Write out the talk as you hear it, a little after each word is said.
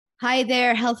Hi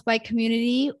there, Health Bite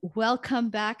community. Welcome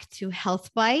back to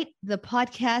Health Bite, the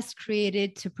podcast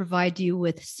created to provide you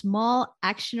with small,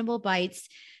 actionable bites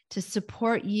to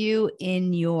support you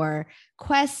in your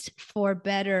quest for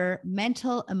better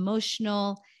mental,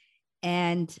 emotional,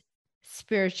 and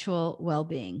spiritual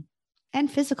well-being, and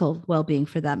physical well-being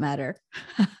for that matter.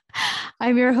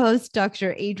 I'm your host,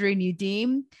 Dr. Adrienne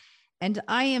Youdim, and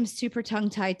I am super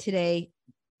tongue-tied today.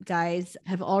 Guys,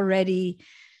 have already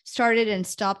started and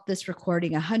stopped this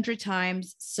recording 100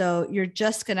 times. So you're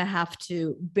just going to have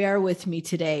to bear with me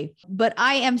today. But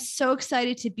I am so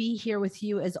excited to be here with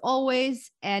you as always,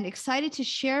 and excited to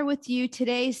share with you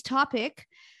today's topic,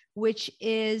 which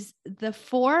is the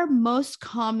 4 most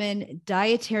common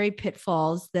dietary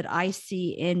pitfalls that I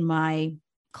see in my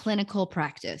clinical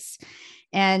practice.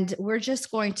 And we're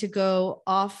just going to go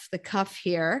off the cuff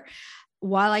here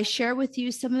while I share with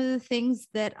you some of the things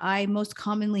that I most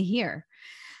commonly hear.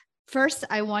 First,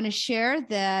 I want to share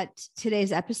that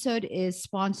today's episode is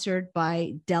sponsored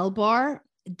by Del Bar.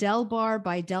 Del Bar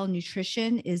by Del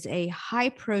Nutrition is a high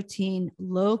protein,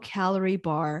 low calorie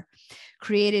bar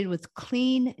created with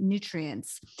clean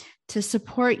nutrients to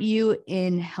support you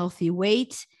in healthy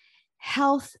weight,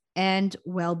 health, and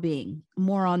well-being.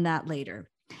 More on that later.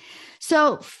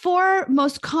 So, 4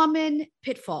 most common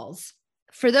pitfalls.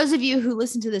 For those of you who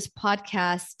listen to this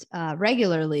podcast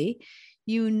regularly,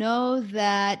 you know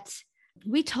that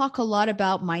we talk a lot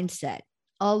about mindset,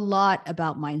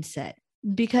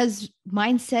 because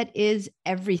mindset is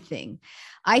everything.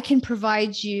 I can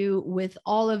provide you with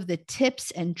all of the tips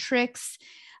and tricks,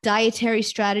 dietary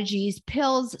strategies,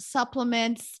 pills,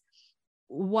 supplements,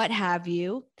 what have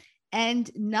you.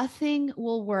 And nothing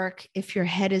will work if your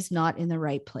head is not in the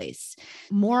right place.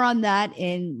 More on that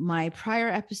in my prior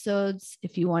episodes.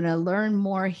 If you want to learn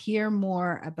more, hear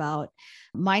more about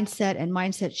mindset and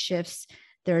mindset shifts,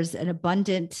 there's an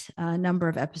abundant number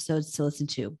of episodes to listen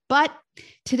to. But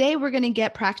today we're going to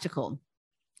get practical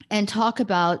and talk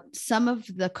about some of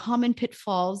the common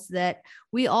pitfalls that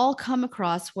we all come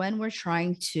across when we're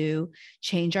trying to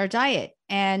change our diet.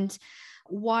 And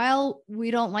while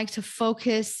we don't like to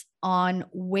focus on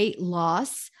weight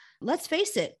loss, let's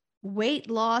face it, weight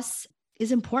loss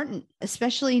is important,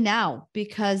 especially now,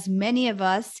 because many of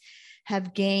us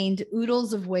have gained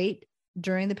oodles of weight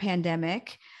during the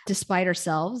pandemic, despite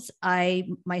ourselves. I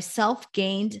myself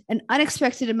gained an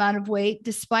unexpected amount of weight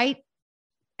despite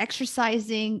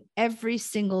exercising every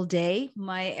single day.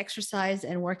 My exercise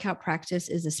and workout practice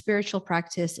is a spiritual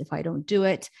practice. If I don't do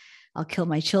it, I'll kill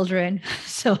my children.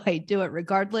 So I do it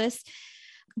regardless.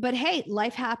 But hey,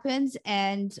 life happens.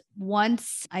 And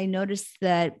once I noticed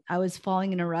that I was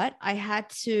falling in a rut, I had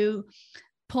to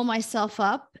pull myself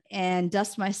up and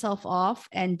dust myself off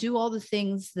and do all the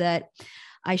things that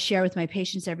I share with my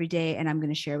patients every day. And I'm going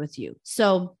to share with you.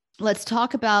 So let's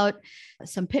talk about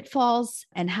some pitfalls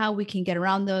and how we can get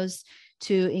around those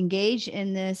to engage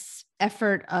in this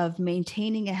effort of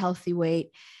maintaining a healthy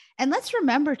weight. And let's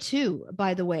remember too,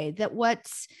 by the way, that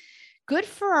what's good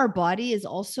for our body is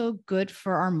also good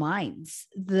for our minds.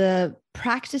 The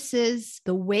practices,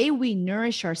 the way we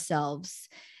nourish ourselves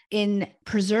in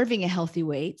preserving a healthy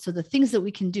weight, so the things that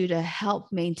we can do to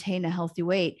help maintain a healthy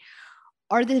weight,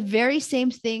 are the very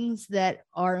same things that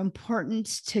are important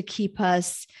to keep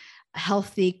us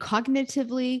healthy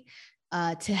cognitively,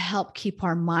 to help keep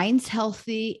our minds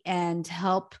healthy and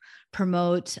help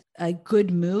promote a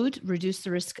good mood, reduce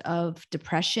the risk of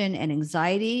depression and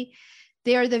anxiety.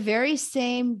 They are the very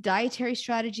same dietary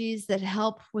strategies that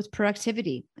help with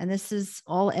productivity. And this is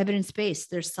all evidence-based.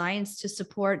 There's science to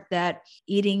support that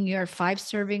eating your 5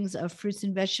 servings of fruits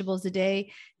and vegetables a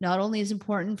day not only is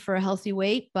important for a healthy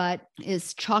weight, but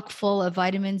is chock full of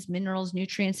vitamins, minerals,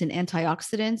 nutrients, and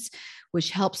antioxidants, which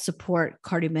help support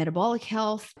cardiometabolic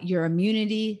health, your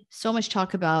immunity. So much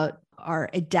talk about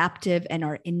our adaptive and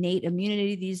our innate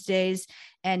immunity these days.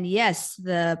 And yes,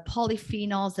 the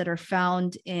polyphenols that are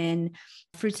found in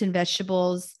fruits and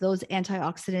vegetables, those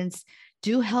antioxidants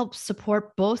do help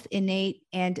support both innate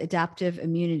and adaptive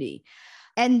immunity.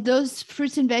 And those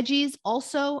fruits and veggies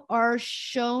also are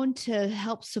shown to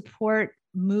help support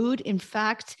mood. In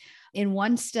fact, in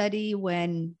one study,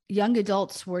 when young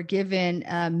adults were given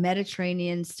a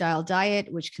Mediterranean style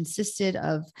diet, which consisted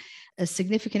of a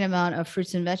significant amount of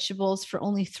fruits and vegetables for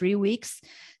only 3 weeks,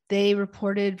 they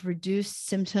reported reduced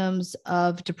symptoms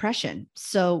of depression.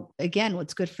 So again,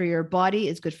 what's good for your body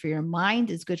is good for your mind,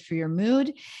 is good for your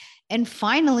mood. And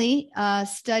finally, a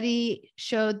study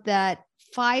showed that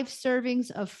 5 servings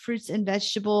of fruits and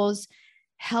vegetables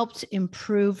helped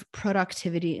improve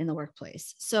productivity in the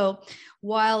workplace. So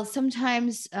while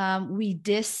sometimes we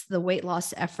diss the weight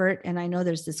loss effort, and I know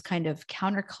there's this kind of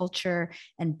counterculture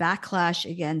and backlash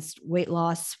against weight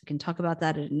loss, we can talk about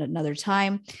that at another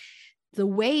time. The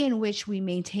way in which we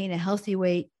maintain a healthy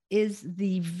weight is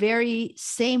the very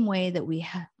same way that we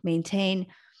maintain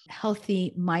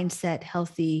healthy mindset,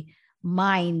 healthy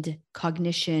mind,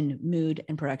 cognition, mood,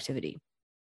 and productivity.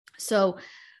 So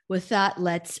with that,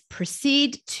 let's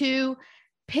proceed to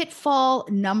pitfall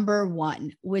number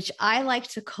 1, which I like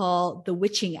to call the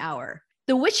witching hour.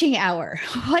 The witching hour.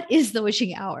 What is the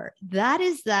witching hour? That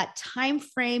is that time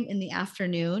frame in the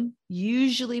afternoon,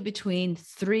 usually between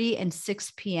 3 and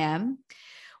 6 p.m.,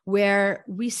 where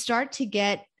we start to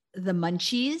get the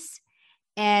munchies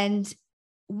and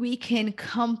we can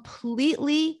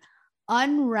completely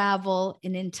unravel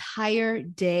an entire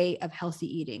day of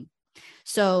healthy eating.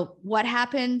 So what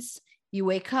happens? You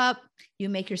wake up, you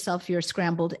make yourself your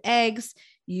scrambled eggs,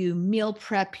 you meal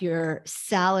prep your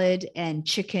salad and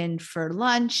chicken for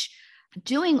lunch,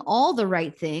 doing all the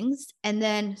right things. And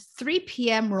then 3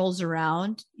 p.m. rolls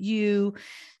around, you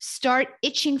start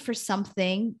itching for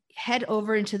something, head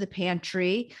over into the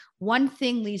pantry. One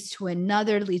thing leads to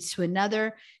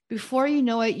another. Before you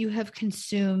know it, you have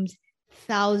consumed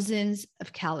thousands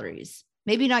of calories.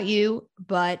 Maybe not you,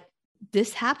 but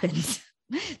this happens.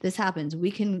 This happens.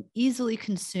 We can easily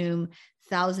consume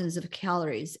thousands of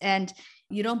calories. And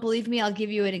you don't believe me? I'll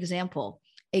give you an example.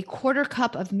 A quarter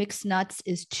cup of mixed nuts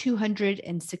is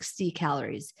 260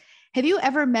 calories. Have you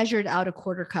ever measured out a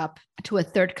quarter cup to a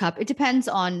third cup? It depends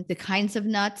on the kinds of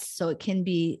nuts, so it can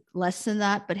be less than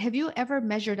that. But have you ever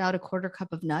measured out a quarter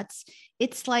cup of nuts?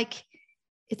 It's like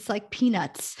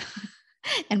peanuts.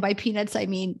 And by peanuts, I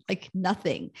mean like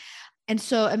nothing. And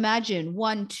so imagine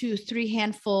 1, 2, 3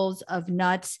 handfuls of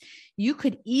nuts. You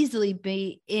could easily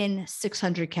be in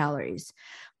 600 calories,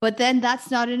 but then that's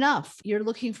not enough. You're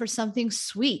looking for something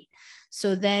sweet.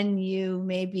 So then you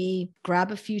maybe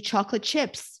grab a few chocolate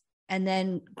chips and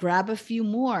then grab a few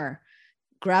more.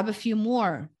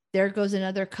 There goes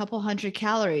another couple hundred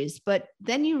calories. But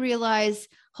then you realize,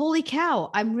 holy cow,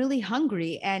 I'm really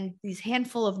hungry. And these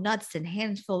handful of nuts and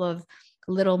handful of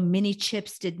little mini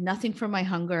chips did nothing for my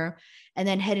hunger, and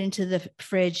then head into the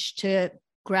fridge to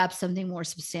grab something more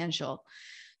substantial.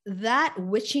 That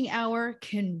witching hour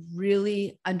can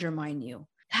really undermine you.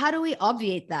 How do we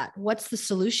obviate that? What's the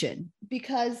solution?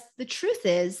 Because the truth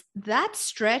is that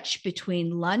stretch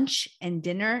between lunch and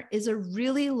dinner is a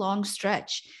really long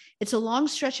stretch. It's a long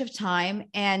stretch of time.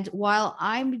 And while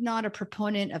I'm not a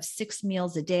proponent of 6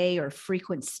 meals a day or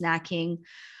frequent snacking,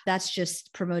 that's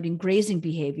just promoting grazing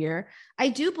behavior, I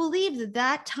do believe that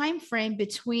that time frame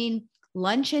between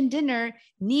lunch and dinner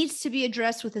needs to be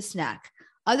addressed with a snack.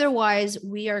 Otherwise,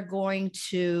 we are going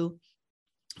to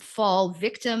fall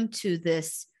victim to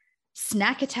this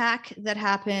snack attack that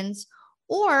happens.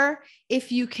 Or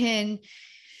if you can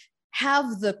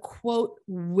have the quote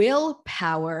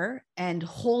willpower and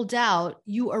hold out,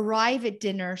 you arrive at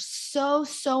dinner so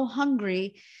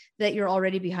hungry that you're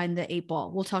already behind the 8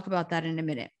 ball. We'll talk about that in a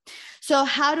minute. So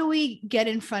how do we get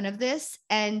in front of this?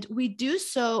 And we do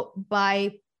so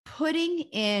by putting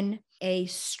in a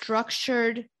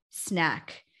structured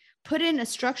snack. Put in a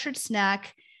structured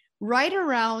snack right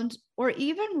around or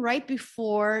even right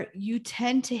before you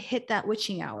tend to hit that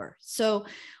witching hour. So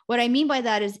what I mean by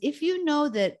that is if you know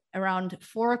that around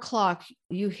 4 o'clock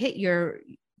you hit your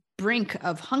brink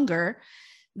of hunger,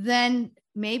 then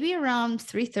maybe around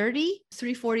 3:30,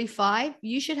 3:45,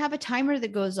 you should have a timer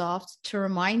that goes off to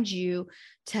remind you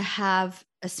to have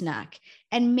a snack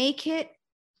and make it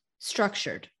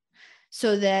structured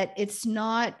so that it's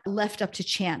not left up to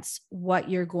chance what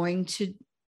you're going to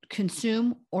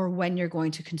consume or when you're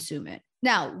going to consume it.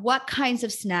 Now, what kinds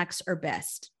of snacks are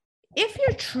best? If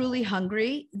you're truly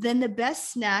hungry, then the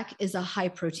best snack is a high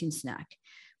protein snack.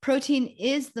 Protein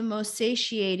is the most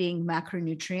satiating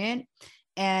macronutrient.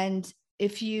 And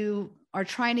if you are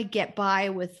trying to get by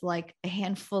with like a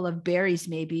handful of berries,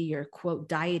 maybe you're quote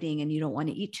dieting and you don't want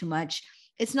to eat too much,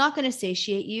 it's not going to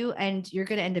satiate you and you're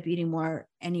going to end up eating more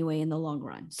anyway in the long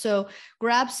run. So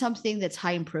grab something that's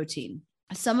high in protein.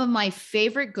 Some of my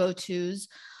favorite go-tos: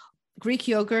 Greek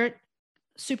yogurt,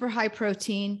 super high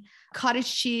protein;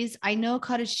 cottage cheese. I know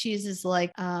cottage cheese is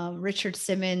like Richard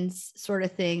Simmons sort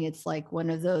of thing. It's like one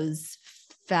of those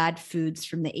fad foods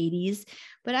from the 80s,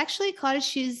 but actually cottage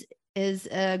cheese is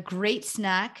a great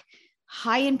snack,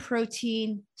 high in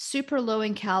protein, super low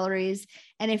in calories.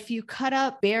 And if you cut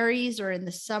up berries, or in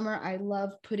the summer, I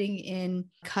love putting in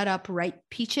cut up ripe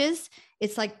peaches.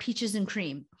 It's like peaches and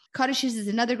cream. Cottage cheese is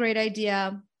another great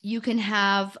idea. You can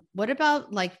have, what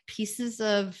about like pieces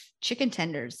of chicken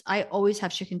tenders? I always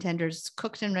have chicken tenders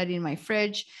cooked and ready in my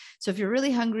fridge. So if you're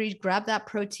really hungry, grab that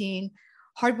protein.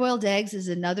 Hard-boiled eggs is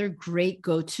another great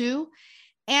go-to.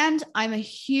 And I'm a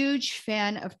huge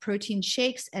fan of protein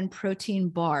shakes and protein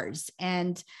bars.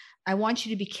 And I want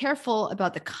you to be careful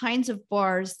about the kinds of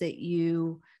bars that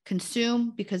you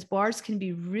consume, because bars can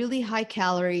be really high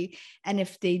calorie. And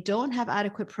if they don't have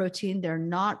adequate protein, they're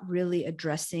not really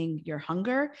addressing your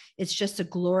hunger. It's just a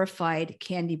glorified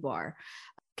candy bar.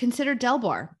 Consider Del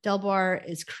Bar. Del Bar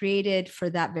is created for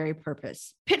that very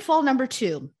purpose. Pitfall number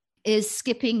 2 is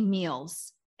skipping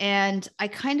meals. And I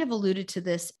kind of alluded to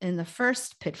this in the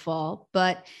first pitfall,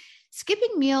 but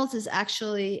skipping meals is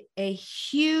actually a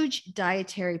huge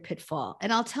dietary pitfall.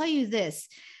 And I'll tell you this.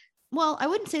 Well, I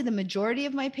wouldn't say the majority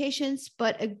of my patients,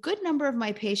 but a good number of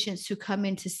my patients who come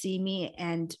in to see me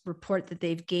and report that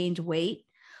they've gained weight,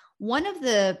 one of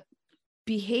the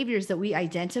behaviors that we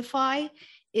identify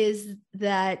is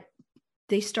that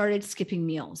they started skipping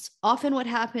meals. Often what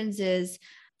happens is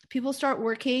people start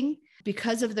working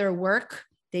because of their work.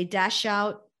 They dash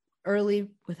out early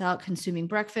without consuming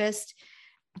breakfast,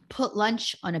 put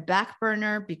lunch on a back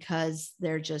burner because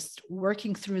they're just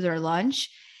working through their lunch.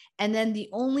 And then the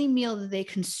only meal that they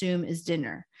consume is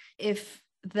dinner. If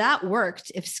that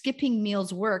worked, if skipping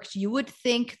meals worked, you would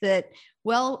think that,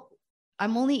 well,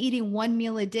 I'm only eating one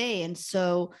meal a day. And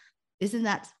so isn't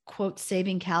that, quote,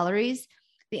 saving calories?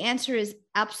 The answer is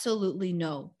absolutely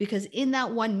no, because in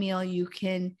that one meal, you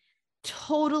can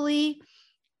totally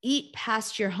eat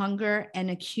past your hunger and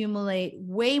accumulate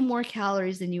way more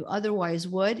calories than you otherwise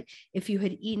would if you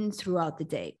had eaten throughout the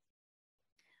day.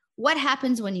 What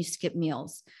happens when you skip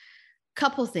meals?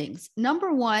 Couple things.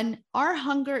 Number one, our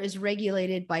hunger is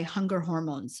regulated by hunger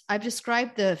hormones. I've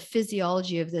described the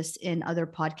physiology of this in other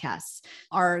podcasts.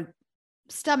 Our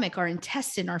stomach, our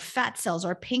intestine, our fat cells,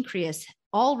 our pancreas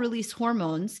all release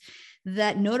hormones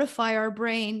that notify our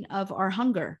brain of our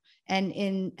hunger. And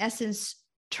in essence,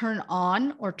 turn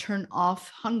on or turn off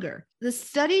hunger. The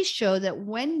studies show that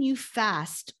when you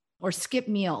fast or skip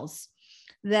meals,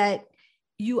 that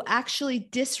you actually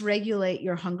dysregulate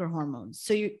your hunger hormones.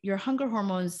 So your hunger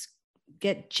hormones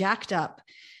get jacked up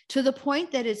to the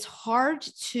point that it's hard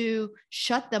to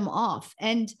shut them off.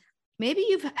 And maybe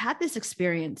you've had this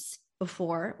experience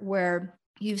before where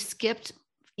you've skipped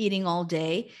eating all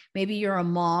day. Maybe you're a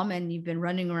mom and you've been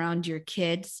running around your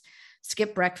kids,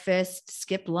 skip breakfast,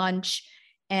 skip lunch.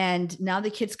 And now the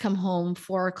kids come home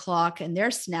 4:00 and they're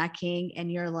snacking and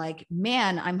you're like,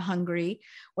 man, I'm hungry.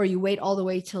 Or you wait all the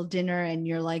way till dinner and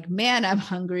you're like, man, I'm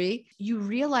hungry. You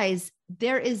realize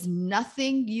there is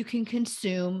nothing you can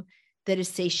consume that is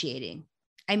satiating.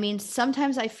 I mean,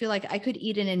 sometimes I feel like I could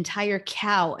eat an entire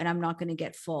cow and I'm not going to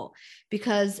get full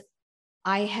because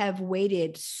I have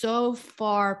waited so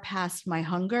far past my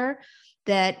hunger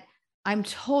that I'm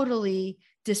totally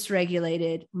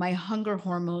dysregulated. My hunger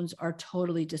hormones are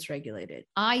totally dysregulated.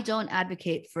 I don't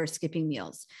advocate for skipping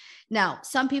meals. Now,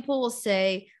 some people will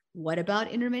say, what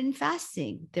about intermittent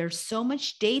fasting? There's so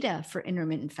much data for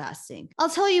intermittent fasting. I'll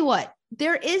tell you what,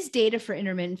 there is data for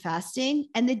intermittent fasting,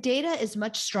 and the data is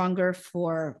much stronger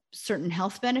for certain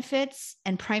health benefits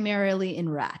and primarily in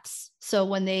rats. So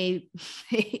when they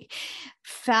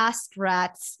fast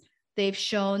rats, they've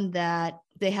shown that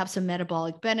they have some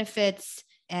metabolic benefits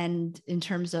and in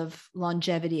terms of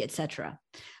longevity, et cetera.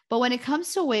 But when it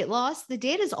comes to weight loss, the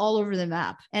data is all over the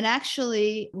map. And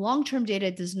actually, long-term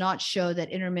data does not show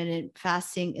that intermittent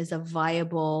fasting is a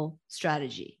viable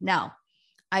strategy. Now,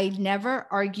 I never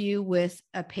argue with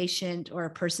a patient or a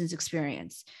person's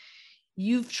experience.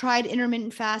 You've tried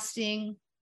intermittent fasting.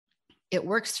 It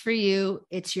works for you.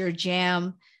 It's your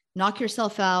jam. Knock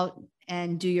yourself out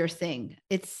and do your thing.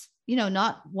 It's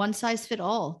not one size fit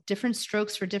all, different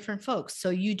strokes for different folks. So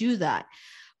you do that.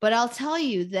 But I'll tell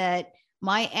you that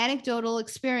my anecdotal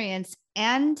experience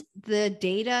and the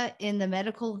data in the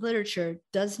medical literature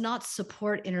does not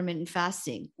support intermittent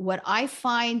fasting. What I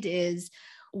find is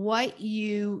what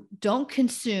you don't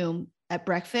consume at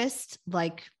breakfast,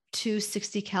 like 2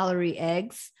 60-calorie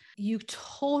eggs, you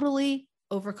totally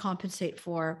overcompensate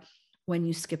for when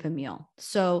you skip a meal.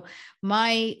 So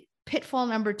my pitfall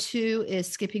number 2 is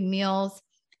skipping meals,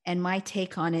 and my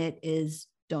take on it is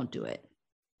don't do it.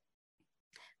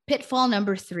 Pitfall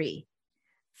number 3,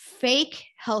 fake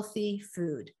healthy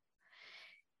food.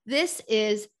 This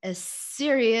is a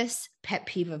serious pet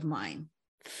peeve of mine.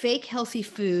 Fake healthy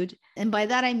food. And by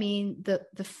that, I mean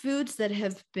the foods that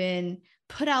have been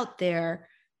put out there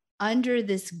under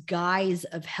this guise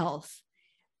of health.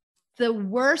 The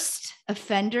worst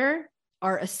offender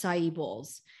are acai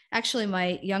bowls. Actually,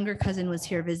 my younger cousin was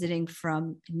here visiting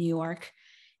from New York,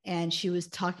 and she was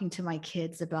talking to my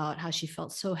kids about how she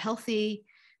felt so healthy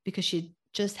because she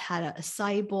just had a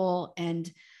acai bowl,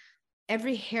 and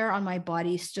every hair on my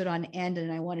body stood on end,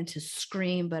 and I wanted to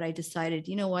scream, but I decided,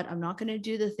 you know what? I'm not going to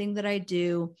do the thing that I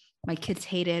do. My kids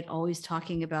hate it, always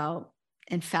talking about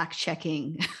and fact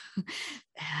checking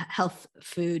health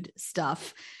food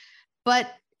stuff.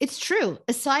 But it's true.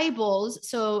 Acai bowls.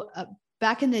 So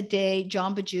back in the day,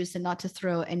 Jamba Juice, and not to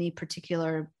throw any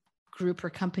particular group or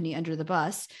company under the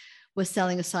bus, was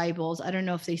selling acai bowls. I don't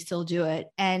know if they still do it.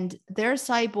 And their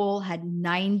acai bowl had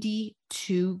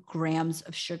 92 grams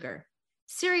of sugar.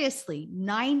 Seriously,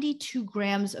 92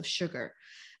 grams of sugar.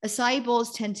 Acai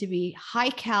bowls tend to be high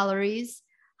calories,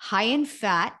 high in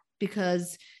fat,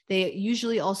 because they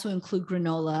usually also include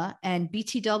granola. And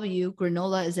BTW,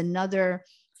 granola, is another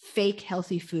fake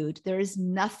healthy food. There is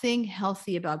nothing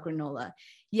healthy about granola.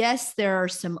 Yes, there are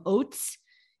some oats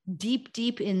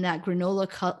deep in that granola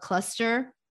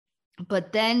cluster,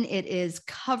 but then it is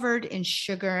covered in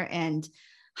sugar and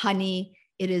honey.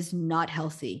 It is not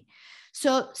healthy.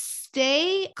 So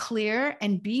stay clear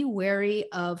and be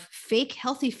wary of fake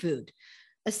healthy food.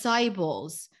 Acai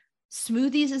bowls,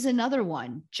 smoothies is another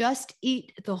one. Just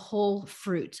eat the whole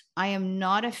fruit. I am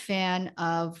not a fan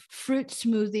of fruit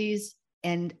smoothies,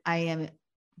 and I am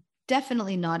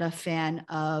definitely not a fan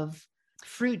of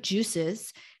fruit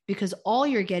juices, because all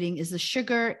you're getting is the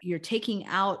sugar. You're taking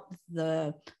out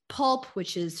the pulp,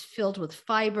 which is filled with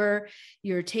fiber.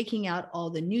 You're taking out all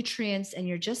the nutrients, and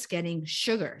you're just getting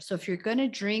sugar. So if you're going to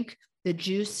drink the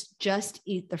juice, just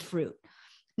eat the fruit.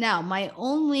 Now, my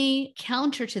only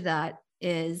counter to that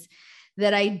is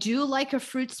that I do like a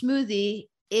fruit smoothie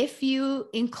if you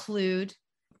include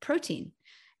protein.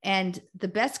 And the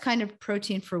best kind of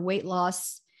protein for weight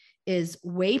loss is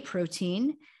whey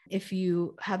protein. If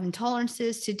you have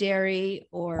intolerances to dairy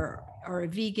or are a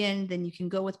vegan, then you can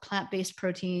go with plant-based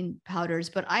protein powders.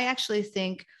 But I actually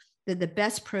think that the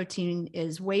best protein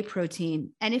is whey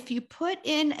protein. And if you put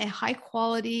in a high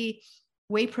quality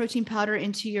whey protein powder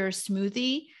into your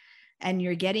smoothie and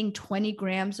you're getting 20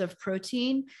 grams of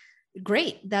protein,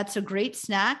 great. That's a great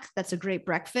snack. That's a great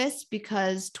breakfast,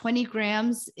 because 20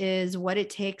 grams is what it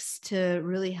takes to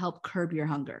really help curb your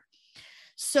hunger.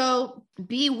 So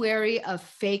be wary of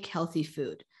fake healthy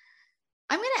food.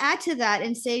 I'm going to add to that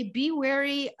and say, be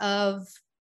wary of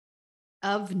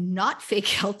not fake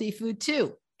healthy food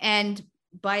too. And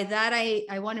by that,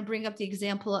 I want to bring up the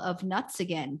example of nuts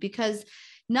again, because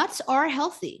nuts are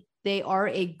healthy. They are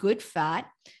a good fat.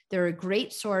 They're a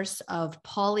great source of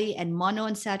poly and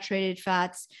monounsaturated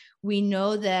fats. We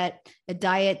know that a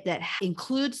diet that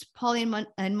includes poly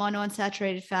and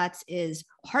monounsaturated fats is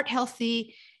heart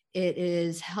healthy. It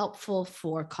is helpful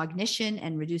for cognition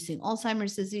and reducing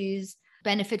Alzheimer's disease,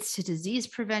 benefits to disease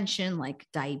prevention like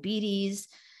diabetes.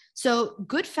 So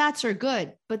good fats are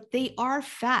good, but they are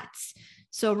fats.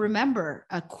 So remember,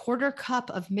 a quarter cup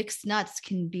of mixed nuts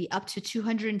can be up to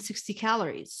 260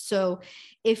 calories. So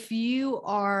if you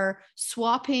are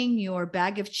swapping your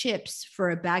bag of chips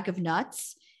for a bag of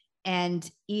nuts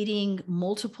and eating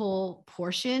multiple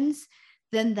portions,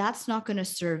 then that's not going to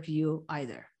serve you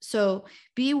either. So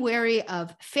be wary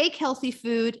of fake healthy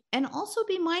food, and also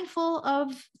be mindful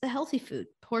of the healthy food.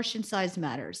 Portion size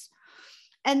matters.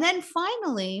 And then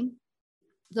finally,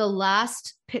 the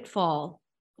last pitfall,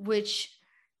 which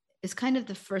is kind of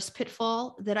the first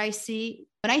pitfall that I see.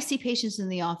 When I see patients in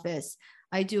the office,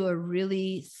 I do a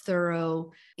really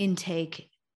thorough intake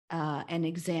and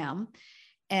exam.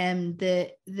 And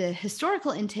the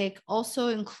historical intake also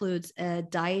includes a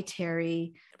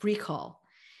dietary recall.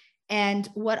 And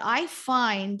what I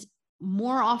find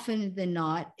more often than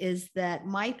not is that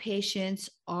my patients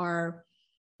are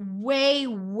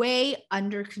way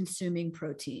under consuming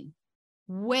protein,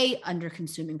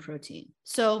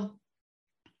 So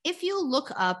if you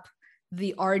look up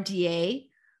the RDA,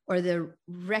 or the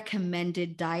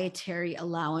recommended dietary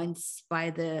allowance by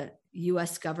the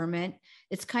US government,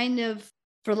 it's kind of,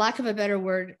 for lack of a better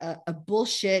word, a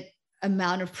bullshit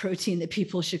amount of protein that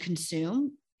people should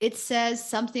consume. It says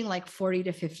something like 40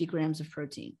 to 50 grams of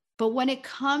protein. But when it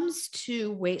comes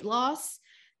to weight loss,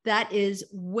 that is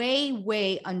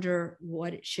way under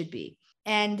what it should be.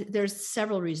 And there's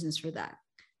several reasons for that.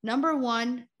 Number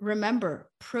one, remember,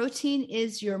 protein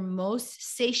is your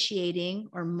most satiating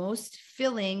or most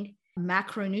filling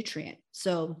macronutrient.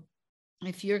 So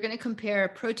if you're going to compare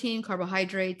protein,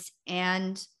 carbohydrates,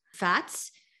 and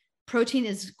fats, protein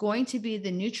is going to be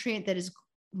the nutrient that is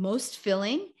most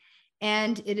filling,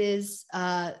 and it is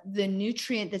the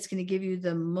nutrient that's going to give you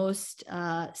the most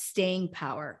staying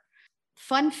power.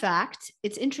 Fun fact,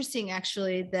 it's interesting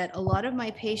actually that a lot of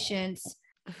my patients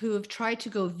who have tried to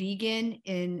go vegan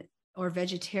or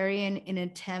vegetarian in an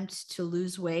attempt to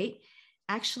lose weight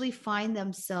actually find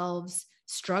themselves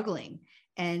struggling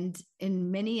and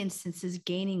in many instances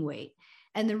gaining weight.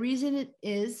 And the reason it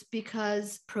is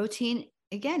because protein,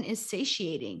 again, is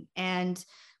satiating. And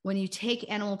when you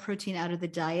take animal protein out of the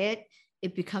diet,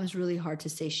 it becomes really hard to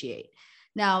satiate.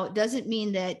 Now, it doesn't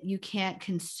mean that you can't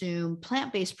consume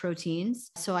plant-based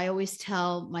proteins. So I always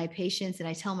tell my patients, and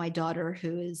I tell my daughter,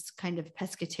 who is kind of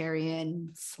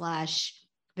pescatarian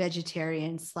 /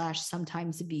 vegetarian /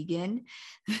 sometimes vegan,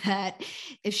 that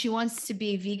if she wants to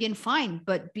be vegan, fine,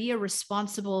 but be a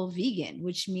responsible vegan,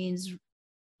 which means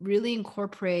really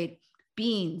incorporate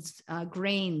beans,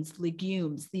 grains,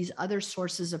 legumes, these other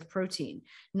sources of protein,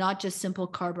 not just simple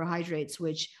carbohydrates,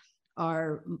 which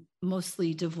are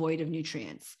mostly devoid of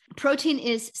nutrients. Protein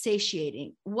is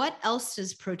satiating. What else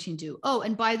does protein do? Oh,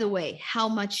 and by the way, how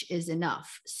much is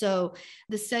enough? So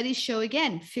the studies show,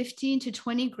 again, 15 to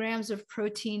 20 grams of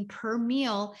protein per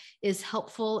meal is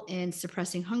helpful in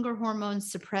suppressing hunger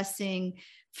hormones, suppressing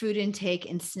food intake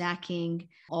and snacking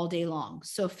all day long.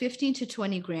 So 15 to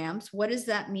 20 grams. What does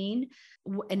that mean?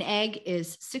 An egg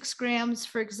is 6 grams,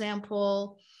 for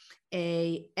example.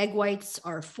 Egg whites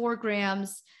are 4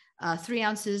 grams. 3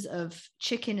 ounces of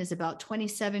chicken is about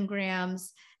 27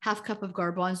 grams. Half cup of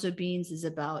garbanzo beans is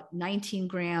about 19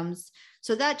 grams.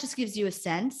 So that just gives you a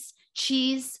sense.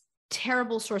 Cheese,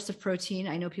 terrible source of protein.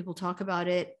 I know people talk about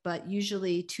it, but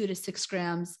usually 2 to 6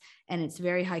 grams, and it's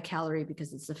very high calorie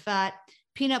because it's a fat.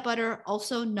 Peanut butter,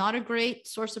 also not a great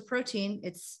source of protein.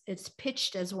 It's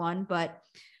pitched as one, but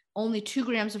only 2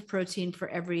 grams of protein for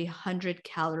every 100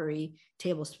 calorie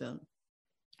tablespoon.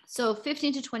 So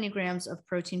 15 to 20 grams of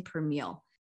protein per meal.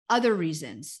 Other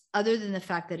reasons, other than the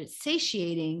fact that it's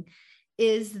satiating,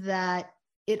 is that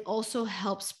it also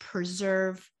helps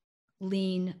preserve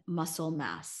lean muscle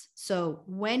mass. So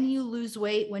when you lose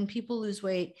weight, when people lose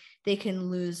weight, they can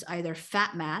lose either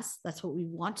fat mass, that's what we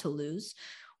want to lose,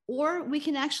 or we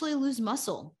can actually lose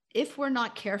muscle if we're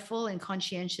not careful and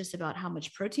conscientious about how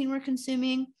much protein we're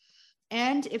consuming.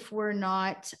 And if we're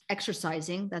not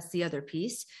exercising, that's the other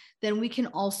piece, then we can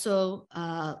also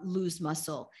lose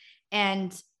muscle.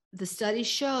 And the studies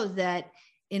show that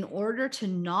in order to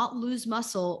not lose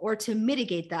muscle, or to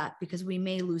mitigate that, because we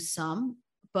may lose some,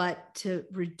 but to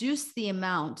reduce the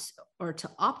amount or to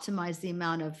optimize the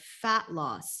amount of fat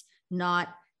loss, not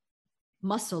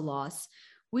muscle loss,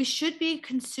 we should be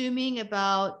consuming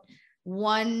about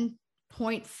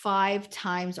 1.5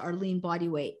 times our lean body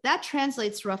weight. That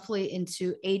translates roughly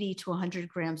into 80 to 100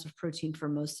 grams of protein for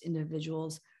most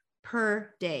individuals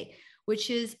per day, which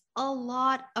is a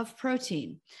lot of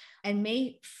protein and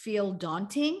may feel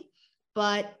daunting,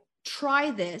 but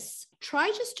try this. Try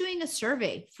just doing a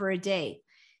survey for a day.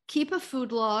 Keep a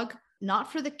food log,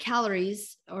 not for the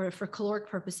calories or for caloric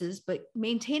purposes, but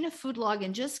maintain a food log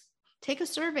and just take a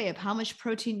survey of how much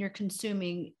protein you're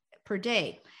consuming per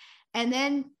day. And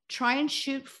then try and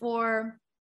shoot for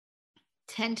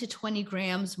 10 to 20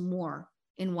 grams more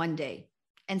in one day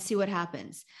and see what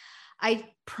happens. I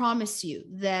promise you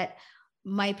that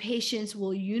my patients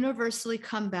will universally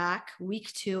come back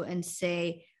week 2 and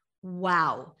say,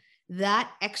 wow,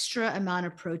 that extra amount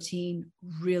of protein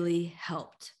really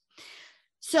helped.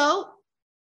 So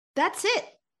that's it.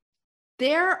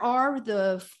 There are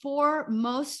the 4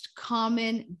 most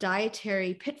common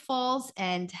dietary pitfalls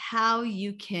and how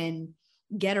you can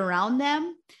get around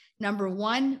them. Number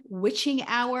 1, witching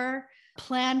hour,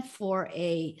 plan for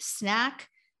a snack.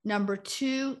 Number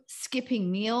 2,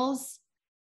 skipping meals.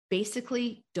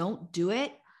 Basically, don't do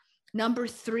it. Number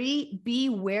 3, be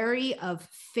wary of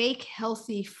fake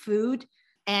healthy food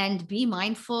and be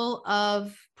mindful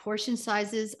of portion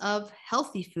sizes of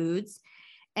healthy foods.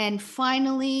 And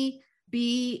finally,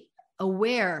 be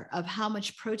aware of how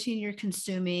much protein you're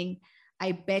consuming.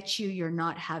 I bet you're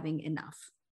not having enough.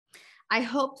 I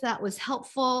hope that was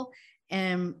helpful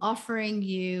and offering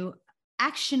you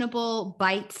actionable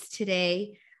bites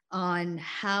today on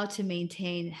how to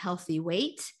maintain healthy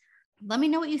weight. Let me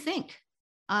know what you think.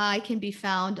 I can be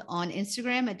found on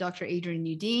Instagram at Dr. Adrienne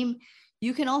Youdim.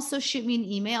 You can also shoot me an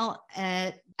email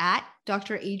at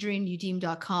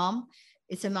dradrienneyoudim.com.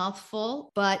 It's a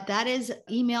mouthful, but that is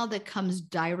email that comes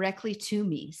directly to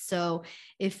me. So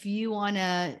if you want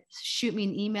to shoot me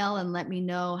an email and let me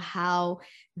know how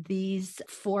these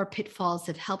 4 pitfalls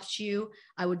have helped you,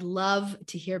 I would love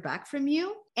to hear back from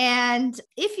you. And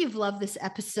if you've loved this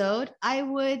episode, I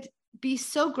would be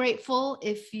so grateful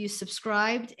if you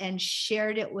subscribed and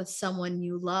shared it with someone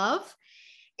you love.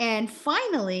 And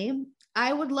finally,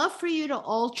 I would love for you to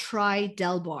all try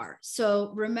Del Bar.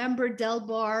 So remember Del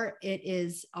Bar, it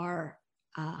is our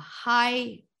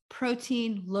high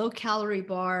protein, low calorie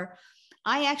bar.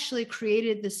 I actually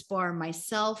created this bar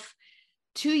myself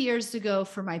 2 years ago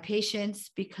for my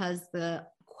patients because the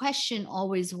question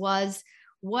always was,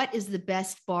 what is the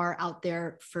best bar out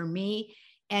there for me?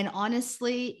 And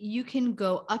honestly, you can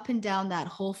go up and down that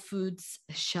Whole Foods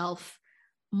shelf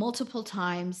multiple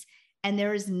times, and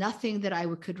there is nothing that I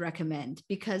could recommend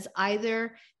because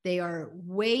either they are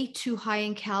way too high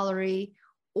in calorie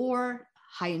or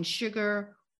high in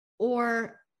sugar,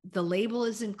 or the label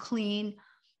isn't clean,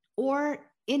 or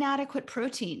inadequate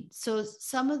protein. So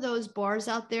some of those bars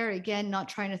out there, again, not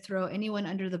trying to throw anyone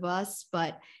under the bus,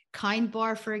 but Kind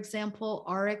Bar, for example,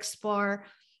 RX Bar,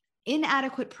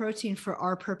 inadequate protein for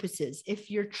our purposes. If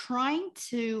you're trying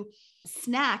to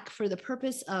snack for the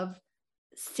purpose of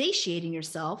satiating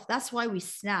yourself, that's why we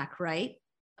snack, right?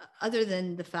 Other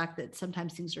than the fact that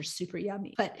sometimes things are super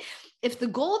yummy. But if the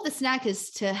goal of the snack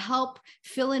is to help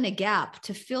fill in a gap,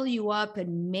 to fill you up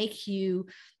and make you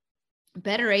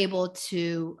better able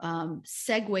to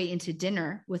segue into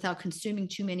dinner without consuming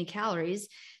too many calories,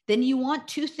 then you want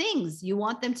two things. You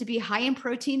want them to be high in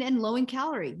protein and low in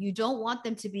calorie. You don't want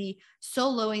them to be so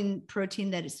low in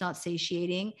protein that it's not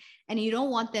satiating. And you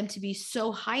don't want them to be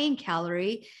so high in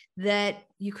calorie that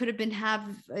you could have been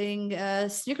having a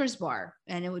Snickers bar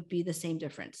and it would be the same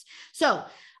difference. So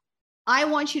I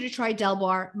want you to try Del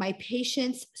Bar. My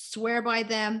patients swear by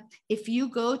them. If you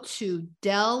go to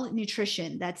Del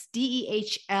Nutrition, that's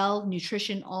DEHL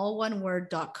Nutrition, all one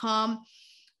word.com.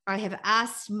 I have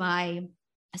asked my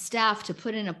staff to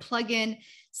put in a plugin,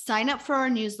 sign up for our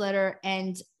newsletter,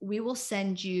 and we will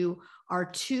send you our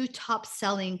 2 top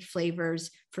selling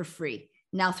flavors for free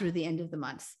now through the end of the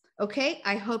month. Okay,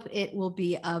 I hope it will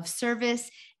be of service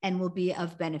and will be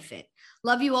of benefit.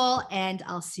 Love you all, and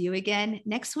I'll see you again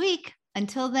next week.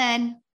 Until then.